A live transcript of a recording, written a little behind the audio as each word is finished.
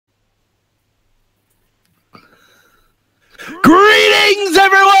Greetings,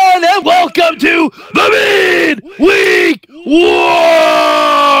 everyone, and welcome to the Midweek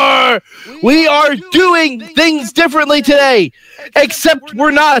War! We are doing things differently today, except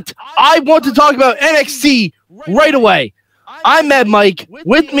we're not. I want to talk about NXT right away. I'm Mad Mike.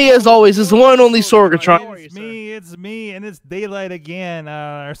 With me, as always, is the one and only Sorgatron. It's me, and it's daylight again.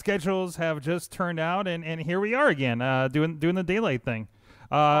 Our schedules have just turned out, and here we are again, doing the daylight thing.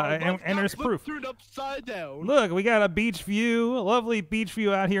 And there's proof. Upside down. Look, we got a beach view, a lovely beach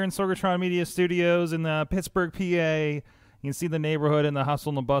view out here in Sorgatron Media Studios in Pittsburgh, PA. You can see the neighborhood and the hustle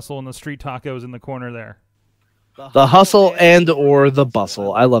and the bustle and the street tacos in the corner there. The hustle and or the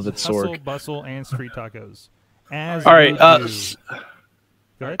bustle. I love it, Sorg. Hustle, bustle, and street tacos. All right. All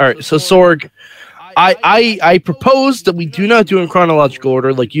right. So Sorg, I propose that we do not do in chronological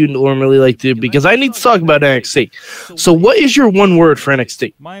order like you normally like to, because I need to talk about NXT. So what is your one word for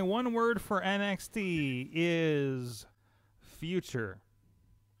NXT? My one word for NXT is future.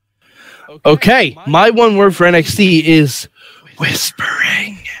 Okay. My one word for NXT is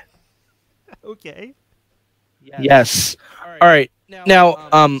whispering. Okay. Yes. All right. Now,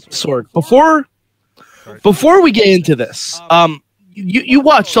 Sorg, before we get into this, you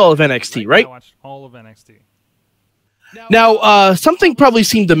watched all of NXT, right? I watched all of NXT. Now, something probably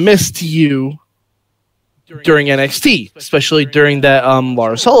seemed to miss to you during NXT, especially during that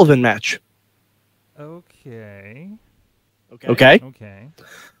Lars Sullivan match. Okay.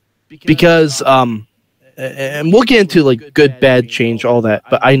 Because and we'll get into like good, bad, change, all that,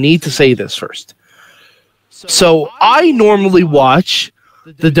 but I need to say this first. So I normally watch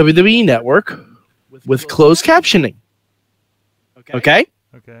the WWE Network with closed captioning. Okay?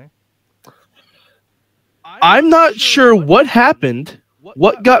 I'm not sure what happened,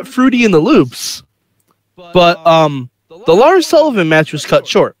 what got Fruity in the Loops, but the Lars Sullivan match was cut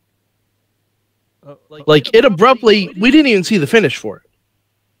short. Like, it abruptly, we didn't even see the finish for it.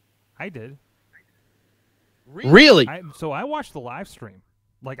 I did. Really? So I watched the live stream.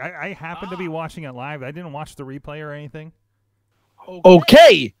 Like, I happened to be watching it live. I didn't watch the replay or anything.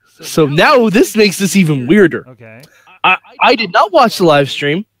 Okay, so now this makes this even weirder. Okay. I did not watch the live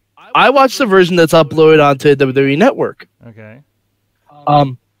stream. I watched the version that's uploaded onto WWE Network. Okay.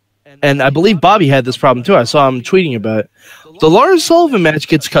 And I believe Bobby had this problem too. I saw him tweeting about it. The Lars Sullivan match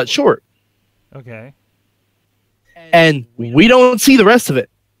gets cut short. Okay. And we don't see the rest of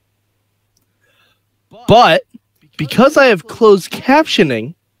it. But because I have closed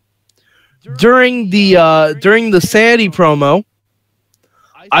captioning during the Sanity promo,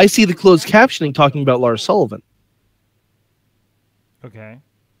 I see the closed captioning talking about Lars Sullivan. Okay.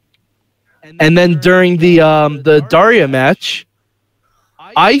 And then during the Daria match,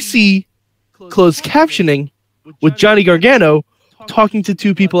 I see closed captioning with Johnny Gargano talking to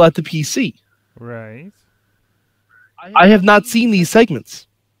two people at the PC. Right. I have not seen these segments.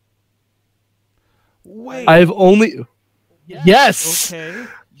 Wait. I have only... Yes! Okay.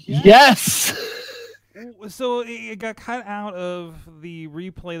 Yes! So it got cut out of the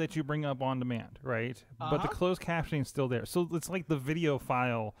replay that you bring up on demand, right? But the closed captioning is still there. So it's like the video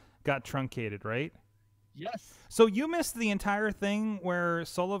file got truncated, right? Yes. So you missed the entire thing where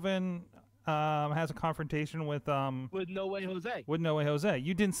Sullivan has a confrontation with No Way Jose. With No Way Jose.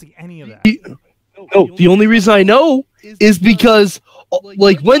 You didn't see any of that. No, the only reason I know is because,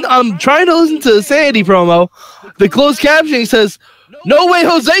 like, when I'm trying to listen to the Sanity promo, the closed captioning says, "No Way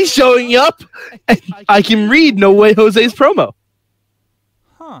Jose's showing up," and I can read No Way Jose's promo.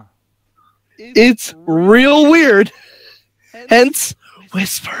 Huh. It's real weird. Hence,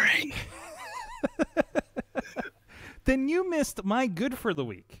 whispering. Then you missed my good for the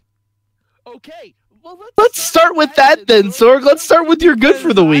week. Okay. Well, let's start with that then, Sorg. Let's start with your good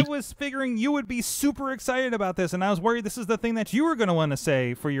for the week. I was figuring you would be super excited about this, and I was worried this is the thing that you were going to want to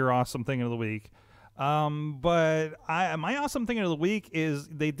say for your awesome thing of the week. But my awesome thing of the week is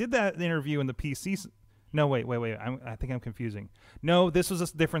they did that interview in the PC. No, wait. I think I'm confusing. No, this was a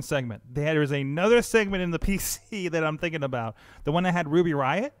different segment. There was another segment in the PC that I'm thinking about. The one that had Ruby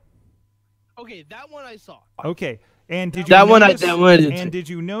Riott. Okay, that one I saw. Okay. And did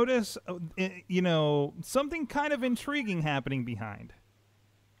you notice, something kind of intriguing happening behind?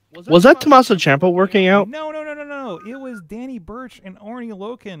 Was that Tommaso Ciampa working out? No. It was Danny Burch and Orny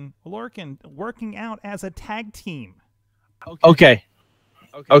Lorcan working out as a tag team. Okay.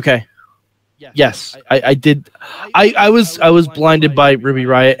 Yes, I did. I was blinded by Ruby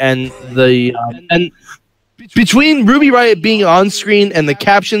Riott and and between Ruby Riott being on screen and the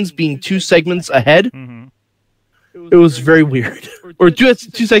captions being 2 segments ahead. Mm-hmm. It was very weird, or two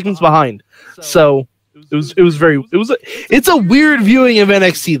segments behind. So it's a weird viewing of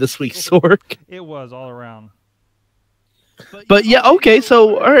NXT this week, Sorg. It was all around. But yeah, okay.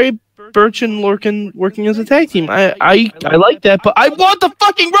 So all right, Birch and Lorcan working as a tag team. I like that, but I want the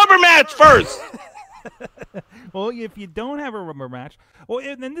fucking rubber match first. Well, if you don't have a rubber match, well,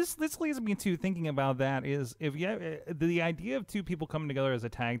 and then this leads me to thinking about that is if you have the idea of two people coming together as a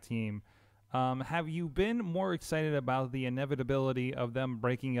tag team. Have you been more excited about the inevitability of them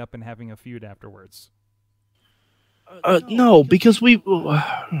breaking up and having a feud afterwards? No, because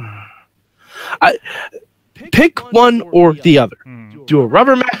I pick one or the other. Do a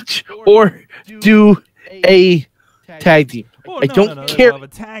rubber match or do a tag team. Well, I don't care. We'll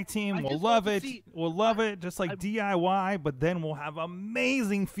have a tag team. We'll love it. We'll love it, just like DIY. But then we'll have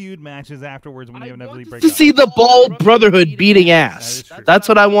amazing feud matches afterwards when they inevitably break up. To see the Bald Brotherhood beating ass. That's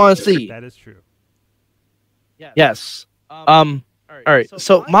what I want to see. That is true. Yes. All right.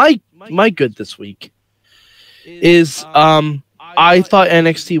 So my good this week is I thought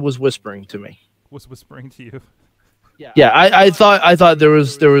NXT was whispering to me. Was whispering to you? Yeah, I thought there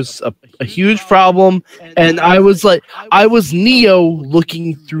was a huge problem, and I was Neo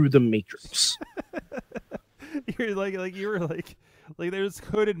looking through the Matrix. You were like there's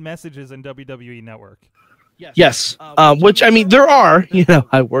coded messages in WWE Network. Yes, which I mean there are. You know,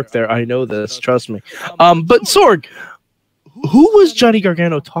 I work there. I know this. Trust me. But Sorg, who was Johnny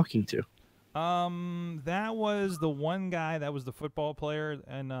Gargano talking to? That was the one guy that was the football player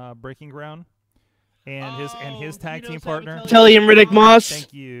in Breaking Ground. And his tag team partner, Telly and Riddick Moss.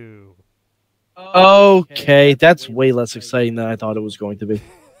 Thank you. Okay, that's way less exciting than I thought it was going to be.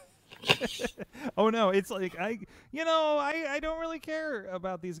 Oh no, it's like I don't really care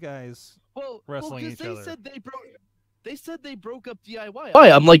about these guys wrestling each other. They said they broke up DIY. Why?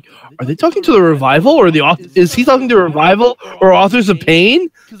 I'm like, are they talking to the Revival or is he talking to Revival or Authors of Pain?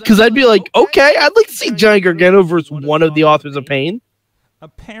 Because I'd be like, okay, I'd like to see Johnny Gargano versus one of the Authors of Pain.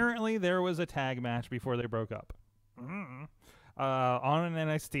 Apparently, there was a tag match before they broke up on an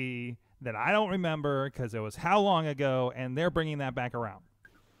NXT that I don't remember because it was how long ago, and they're bringing that back around.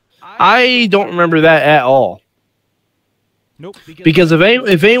 I don't remember that at all. Nope. Because if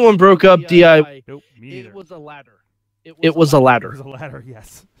anyone broke up DIY, nope, me neither. It was a ladder. It was a ladder. It was a ladder.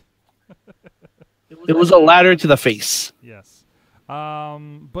 Yes. It was a ladder to the face. Yes.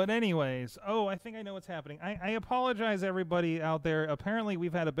 But anyways, I think I know what's happening. I apologize, everybody out there. Apparently,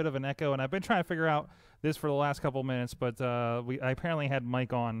 we've had a bit of an echo, and I've been trying to figure out this for the last couple minutes. But I apparently had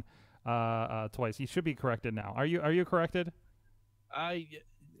Mike on twice. He should be corrected now. Are you corrected?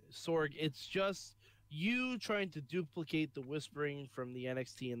 Sorg, it's just you trying to duplicate the whispering from the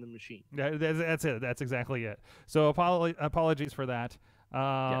NXT and the machine. That's it. That's exactly it. So apologies for that.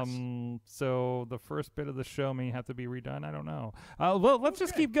 Yes. So the first bit of the show may have to be redone. I don't know. Well, let's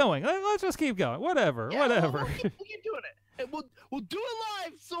just keep going. Let's just keep going. Whatever. We'll keep doing it. We'll do it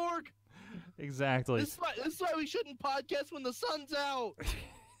live, Sorg. Exactly. This is why we shouldn't podcast when the sun's out.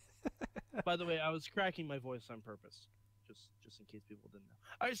 By the way, I was cracking my voice on purpose, just in case people didn't know.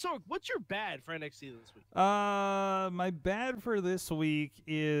 All right, Sorg, what's your bad for NXT this week? My bad for this week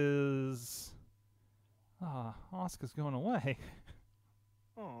is Asuka's going away.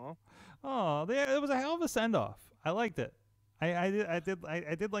 Oh, it was a hell of a send off. I liked it. I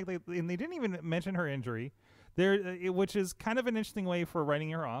did like, and they didn't even mention her injury there, which is kind of an interesting way for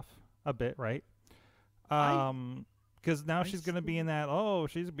writing her off a bit, right? Because now she's going to be in that.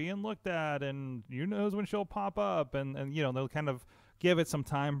 She's being looked at, and who knows when she'll pop up, and they'll kind of give it some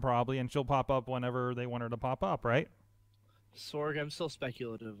time probably, and she'll pop up whenever they want her to pop up, right? Sorg, I'm still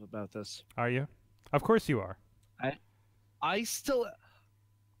speculative about this. Are you? Of course you are. I still.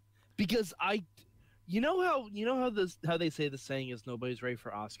 Because you know how they say the saying is nobody's ready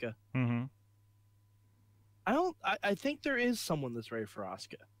for Asuka. Mm-hmm. I think there is someone that's ready for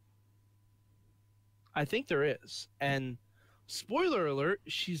Asuka. I think there is, and spoiler alert,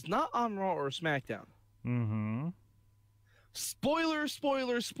 she's not on Raw or SmackDown. Mm-hmm. Spoiler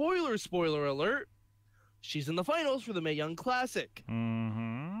alert, she's in the finals for the Mae Young Classic.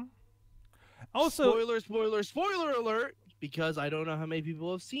 Mm-hmm. Also, spoiler alert. Because I don't know how many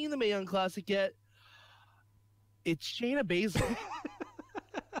people have seen the Mae Young Classic yet. It's Shayna Baszler.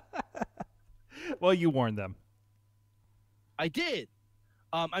 Well, you warned them. I did.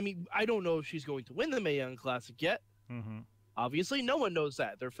 I mean, I don't know if she's going to win the Mae Young Classic yet. Mm-hmm. Obviously, no one knows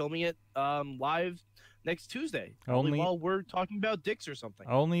that. They're filming it live next Tuesday. Only while we're talking about dicks or something.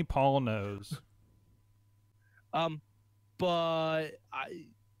 Only Paul knows. But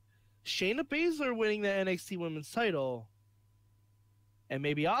Shayna Baszler winning the NXT Women's title, and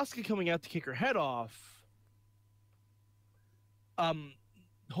maybe Asuka coming out to kick her head off.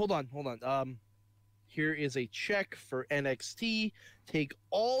 Hold on. Here is a check for NXT. Take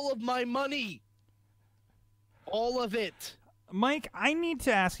all of my money. All of it. Mike, I need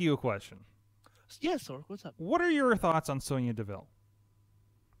to ask you a question. Yes, Sorg, what's up? What are your thoughts on Sonya Deville?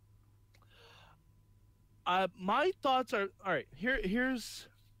 My thoughts are all right. Here's.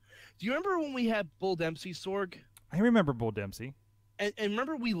 Do you remember when we had Bull Dempsey, Sorg? I remember Bull Dempsey. And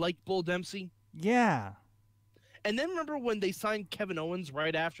remember we liked Bull Dempsey? Yeah. And then remember when they signed Kevin Owens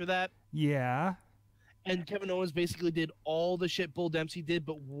right after that? Yeah. And Kevin Owens basically did all the shit Bull Dempsey did,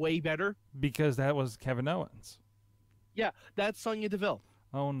 but way better? Because that was Kevin Owens. Yeah, that's Sonya Deville.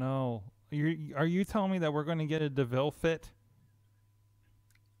 Oh, no. Are you telling me that we're going to get a Deville fit?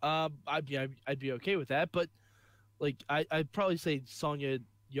 I'd be okay with that, but like I'd probably say Sonya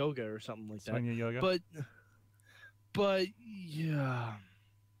Yoga or something like that. Sonya Yoga? But yeah.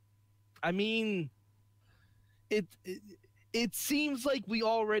 I mean, it seems like we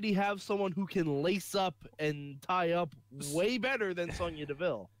already have someone who can lace up and tie up way better than Sonya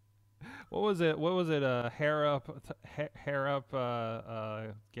Deville. What was it? Hair up,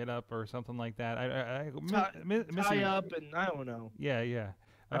 get up, or something like that. Tie up, and I don't know. Yeah.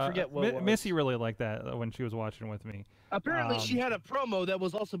 I forget what it was. Missy really liked that when she was watching with me. Apparently, she had a promo that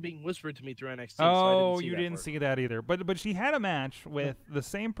was also being whispered to me through NXT. Oh, so you didn't see that either. But she had a match with the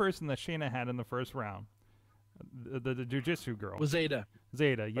same person that Shayna had in the first round. The jiu-jitsu girl. Was Zeta,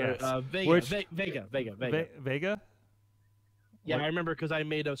 yes. Vega. Yeah, I remember because I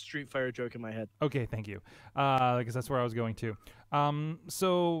made a Street Fighter joke in my head. Okay, thank you. Because that's where I was going to.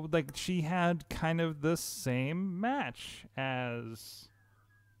 So, like, she had kind of the same match as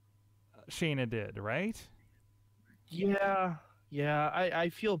Shayna did, right? Yeah. I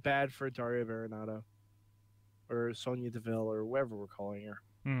feel bad for Daria Baronato. Or Sonya Deville, or whatever we're calling her.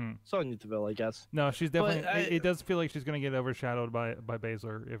 Sonya Deville, I guess. No, she's definitely. It does feel like she's going to get overshadowed by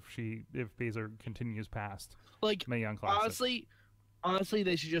Baszler if Baszler continues past Mae Young Classic. Honestly,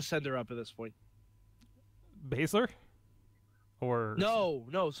 they should just send her up at this point. Baszler, or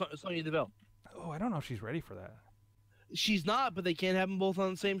no, Sonya Deville. Oh, I don't know if she's ready for that. She's not, but they can't have them both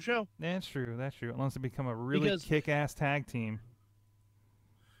on the same show. That's true. Unless they become a really kick-ass tag team.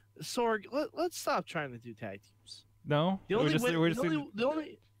 Sorg, let's stop trying to do tag teams. No, the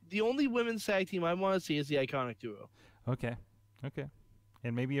only women's tag team I want to see is the Iconic Duo. Okay,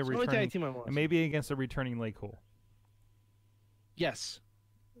 and maybe tag team I want to see. Maybe against a returning Lay Cool. Yes,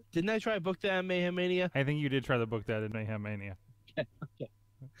 didn't I try to book that in Mayhem Mania? I think you did try to book that in Mayhem Mania. Okay.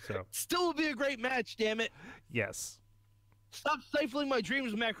 So still would be a great match. Damn it. Yes. Stop stifling my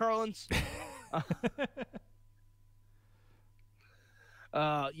dreams, Matt Carlins.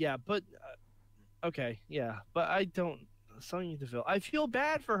 Okay, yeah, but I don't. Sonya Deville. I feel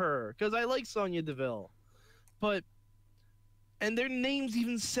bad for her because I like Sonya Deville, and their names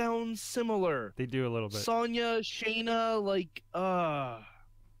even sound similar. They do a little bit. Sonya, Shayna,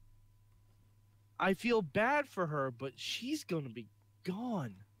 I feel bad for her, but she's gonna be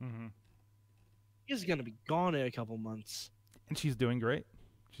gone. Mm-hmm. She's gonna be gone in a couple months, and she's doing great.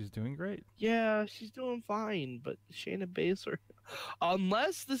 Yeah, she's doing fine, but Shayna Baszler,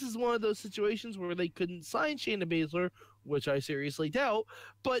 unless this is one of those situations where they couldn't sign Shayna Baszler, which I seriously doubt,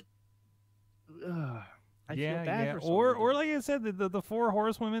 but I feel bad for or like I said, the four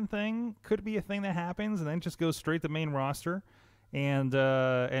horsewomen thing could be a thing that happens and then just goes straight to main roster, and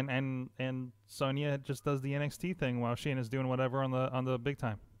Sonya just does the NXT thing while Shayna's doing whatever on the big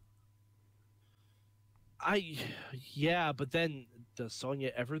time. But then does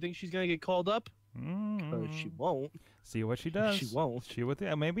Sonya ever think she's gonna get called up? She won't. See what she does. She won't.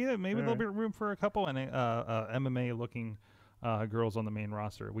 Maybe there'll be room for a couple MMA looking girls on the main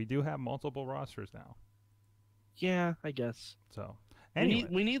roster. We do have multiple rosters now. Yeah, I guess. So anyway.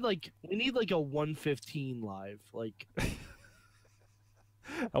 we need a 115 live, like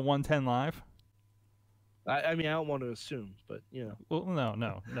a 110 live. I mean, I don't want to assume, but you know. Well,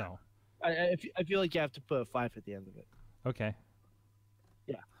 no. I feel like you have to put a 5 at the end of it. Okay.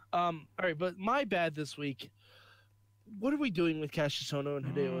 Yeah. All right, but my bad this week. What are we doing with Cassius Ohno and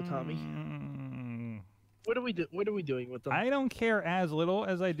Hideo Itami? What are we doing with them? I don't care as little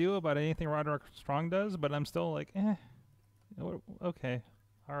as I do about anything Roderick Strong does, but I'm still like, okay,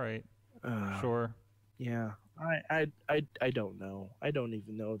 all right, sure. Yeah. I don't know. I don't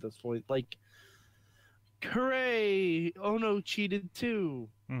even know at this point. Like, hooray! Ohno cheated too.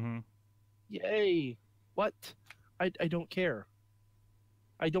 Mm-hmm. Yay! What? I don't care.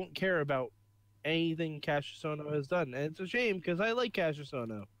 I don't care about anything Cassius Ohno has done, and it's a shame because I like Cassius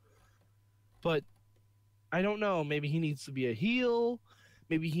Ohno. But I don't know. Maybe he needs to be a heel.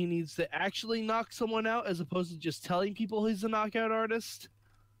 Maybe he needs to actually knock someone out as opposed to just telling people he's a knockout artist.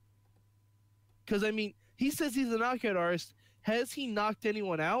 Because I mean, he says he's a knockout artist. Has he knocked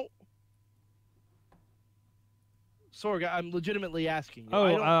anyone out? Sorg, I'm legitimately asking you.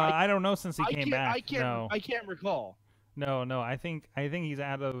 Oh, I don't know since he came back. I can't recall. No. I think he's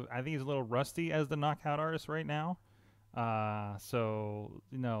out of. I think he's a little rusty as the knockout artist right now. So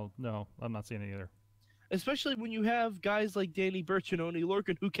no, I'm not seeing it either. Especially when you have guys like Danny Burch and Oney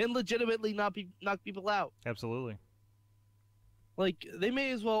Lorcan who can legitimately knock people out. Absolutely. Like, they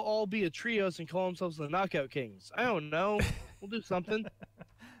may as well all be a trios and call themselves the Knockout Kings. I don't know. We'll do something.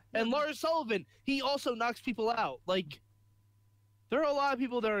 And Lars Sullivan, he also knocks people out. Like, there are a lot of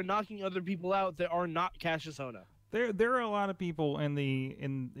people that are knocking other people out that are not Cassius Ohno. There are a lot of people in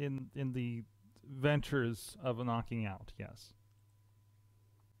the ventures of knocking out. Yes.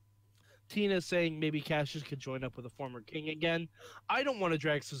 Tina's saying maybe Cassius could join up with a former king again. I don't want to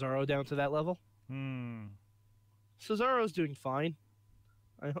drag Cesaro down to that level. Cesaro's doing fine.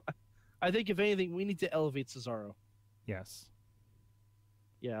 I think if anything, we need to elevate Cesaro. Yes.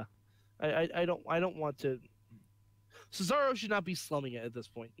 Yeah. I don't want to. Cesaro should not be slumming it at this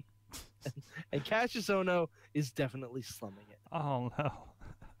point. And Cassius Ohno is definitely slumming it. Oh no.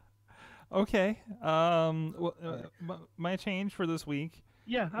 Okay. My change for this week.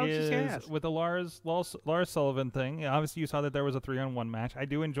 Yeah, I was just gonna ask. With the Lars Sullivan thing. Obviously, you saw that there was a 3-on-1 match. I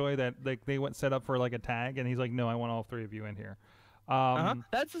do enjoy that. Like, they went set up for like a tag, and he's like, "No, I want all three of you in here."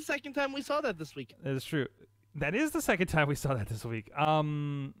 That's the second time we saw that this week. That is true. That is the second time we saw that this week.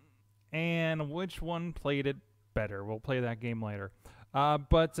 And which one played it better? We'll play that game later.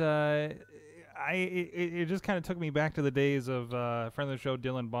 But it just kind of took me back to the days of friend of the show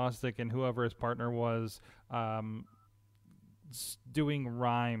Dylan Bostic and whoever his partner was doing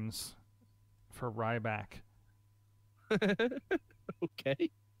rhymes for Ryback.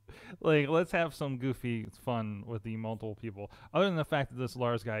 Okay. Like, let's have some goofy fun with the multiple people. Other than the fact that this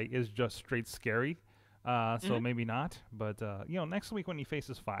Lars guy is just straight scary. So maybe not. But, next week when he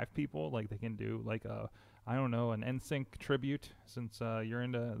faces 5 people, like, they can do, like, I don't know, an NSYNC tribute, since you're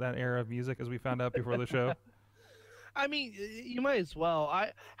into that era of music, as we found out before the show. I mean, you might as well.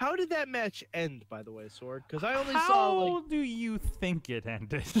 How did that match end, by the way, Sorg? Because I only saw, How do you think it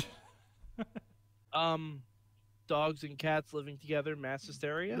ended? Dogs and cats living together, mass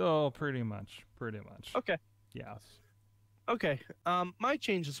hysteria? Oh, pretty much. Okay. Yes. Okay. My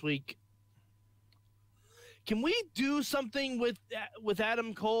change this week. Can we do something with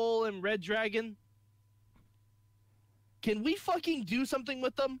Adam Cole and Red Dragon? Can we fucking do something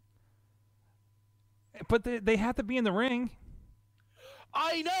with them? But they have to be in the ring.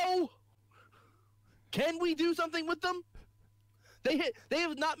 I know. Can we do something with them? They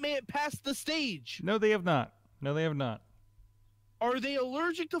have not made it past the stage. No, they have not. Are they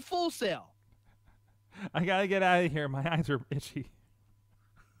allergic to Full Sail? I gotta get out of here. My eyes are itchy.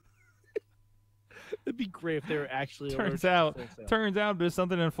 It'd be great if they were actually turns allergic to Full Sail. Turns out there's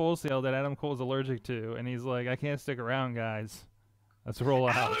something in Full Sail that Adam Cole's allergic to, and he's like, I can't stick around, guys. Let's roll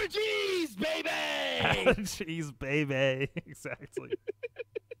out. Allergies, baby! Allergies, baby. Exactly.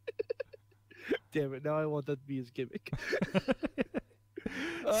 Damn it, now I want that to be his gimmick.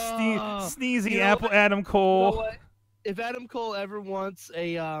 Sneezy Adam Cole. You know what? If Adam Cole ever wants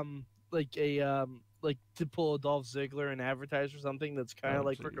like to pull a Dolph Ziggler and advertise for something that's kind of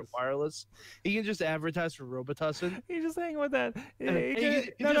like freaking wireless, he can just advertise for Robitussin. He's just hanging with that. No,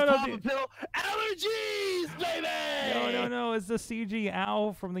 pop a pill. Allergies, baby! No. It's the CG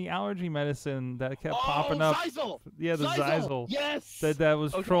owl from the allergy medicine that kept popping up. Zyzl! Yeah, the Zyzl. Yes! That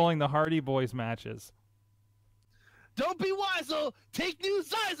was trolling the Hardy Boys matches. Don't be Weisel! Take new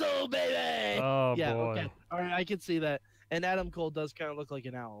Zyzl, baby! Oh, yeah, boy. Okay. All right, I can see that. And Adam Cole does kind of look like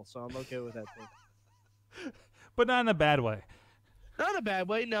an owl, so I'm okay with that too. But not in a bad way. Not in a bad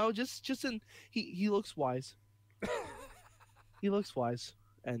way, no. Just in he looks wise. He looks wise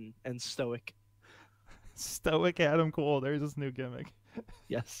and stoic. Stoic Adam Cole. There's this new gimmick.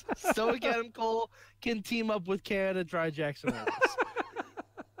 Yes, stoic Adam Cole can team up with Canada Dry Jackson.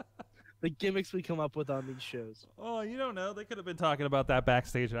 The gimmicks we come up with on these shows. Oh, you don't know. They could have been talking about that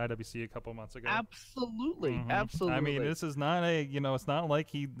backstage at IWC a couple months ago. Absolutely, absolutely. I mean, this is not it's not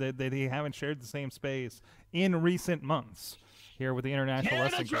like they haven't shared the same space in recent months here with the International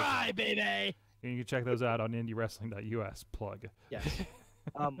Wrestling. Dry, baby. And you can check those out on IndieWrestling.us. Plug. Yes.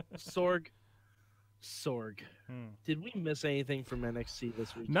 Sorg. Did we miss anything from NXT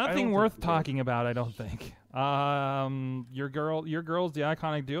this week? Nothing worth talking about, I don't think. Your girls, the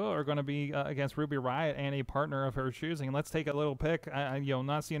Iconic Duo, are going to be against Ruby Riott and a partner of her choosing. Let's take a little pick.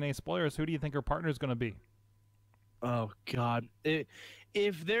 Not seeing any spoilers. Who do you think her partner is going to be? Oh God!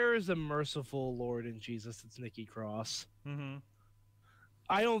 If there is a merciful Lord in Jesus, it's Nikki Cross.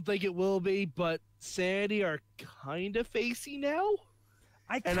 I don't think it will be, but Sanity are kind of facey now.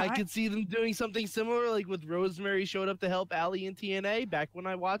 I could see them doing something similar, like with Rosemary showed up to help Allie in TNA back when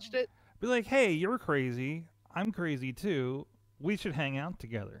I watched it. Be like, hey, you're crazy. I'm crazy too. We should hang out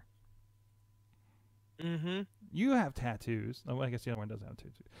together. Mm-hmm. You have tattoos. Oh, I guess the other one doesn't have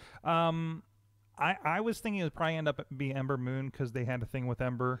tattoos. I was thinking it would probably end up being Ember Moon because they had a thing with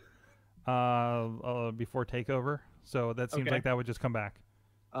Ember before Takeover. So that seems like that would just come back.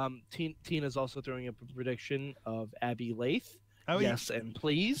 Tina's also throwing up a prediction of Abby Lath. Oh, yes, and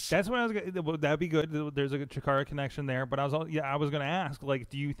please. That's what I was gonna. That'd be good. There's a Chikara connection there. But I was going to ask, like,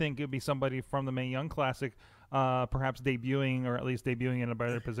 do you think it'd be somebody from the Mae Young Classic, perhaps debuting or at least debuting in a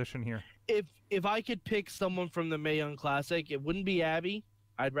better position here? If I could pick someone from the Mae Young Classic, it wouldn't be Abby.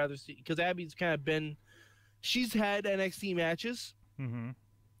 I'd rather see, because Abby's kind of been, she's had NXT matches. Mm-hmm.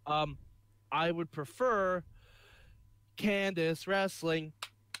 I would prefer Candice wrestling.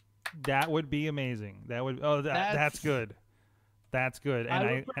 That would be amazing. That would. Oh, that's good. That's good. And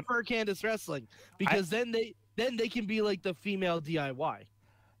I would prefer Candice wrestling because then they can be like the female DIY.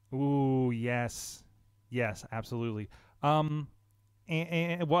 Ooh, yes, absolutely. Before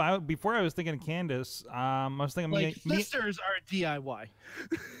I was thinking of Candice, I was thinking like sisters are DIY.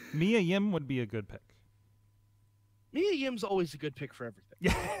 Mia Yim would be a good pick. Mia Yim's always a good pick for everything.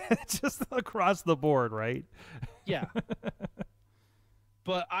 Yeah, just across the board, right? Yeah.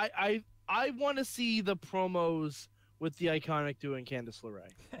 But I want to see the promos with the Iconic doing Candice LeRae.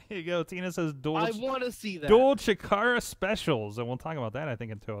 There you go. Tina says dual. I want to see that. Dual Chikara specials, and we'll talk about that, I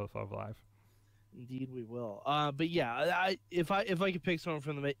think, in 205 Live. Indeed, we will. But yeah, if I could pick someone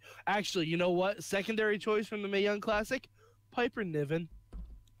from the May, actually, you know what? Secondary choice from the Mae Young Classic, Piper Niven.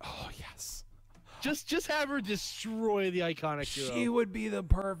 Oh yes. Just have her destroy the Iconic duo. She would be the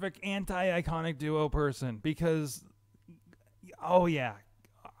perfect anti-Iconic duo person because. Oh yeah.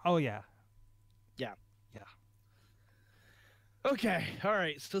 Yeah. Okay, all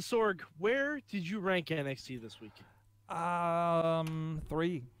right. So Sorg, where did you rank NXT this week?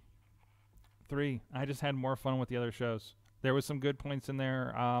 3. I just had more fun with the other shows. There was some good points in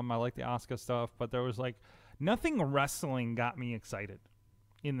there. I like the Asuka stuff, but there was like nothing wrestling got me excited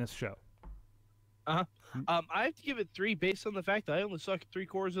in this show. I have to give it 3 based on the fact that I only saw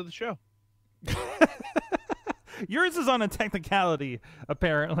 3/4 of the show. Yours is on a technicality,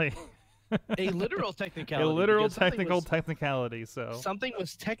 apparently. A literal technicality. A literal technicality. So something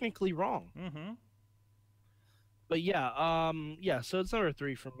was technically wrong. Mm-hmm. But yeah, so it's number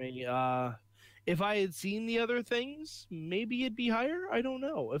 3 for me. If I had seen the other things, maybe it'd be higher. I don't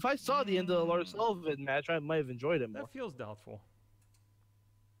know. If I saw the end of the Lars Sullivan match, I might have enjoyed it more. That feels doubtful.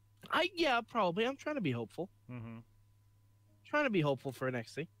 Yeah, probably. I'm trying to be hopeful. Mm-hmm. Trying to be hopeful for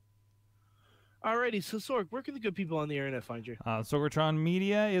NXT. Alrighty, so Sorg, where can the good people on the internet find you? Sorgatron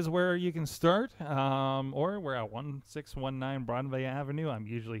Media is where you can start, or we're at 1619 Broadway Avenue. I'm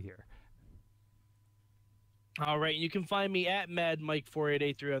usually here. All right, you can find me at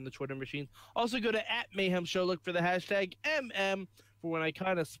MadMike4883 on the Twitter machine. Also go to @Mayhem Show. Look for the hashtag MM for when I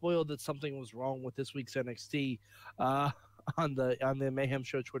kind of spoiled that something was wrong with this week's NXT on the Mayhem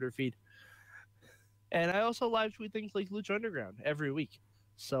Show Twitter feed. And I also live tweet things like Lucha Underground every week.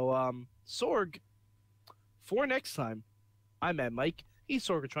 So, Sorg, for next time, I'm Mad Mike. He's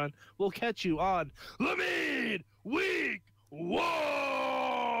Sorgatron. We'll catch you on the Midweek War.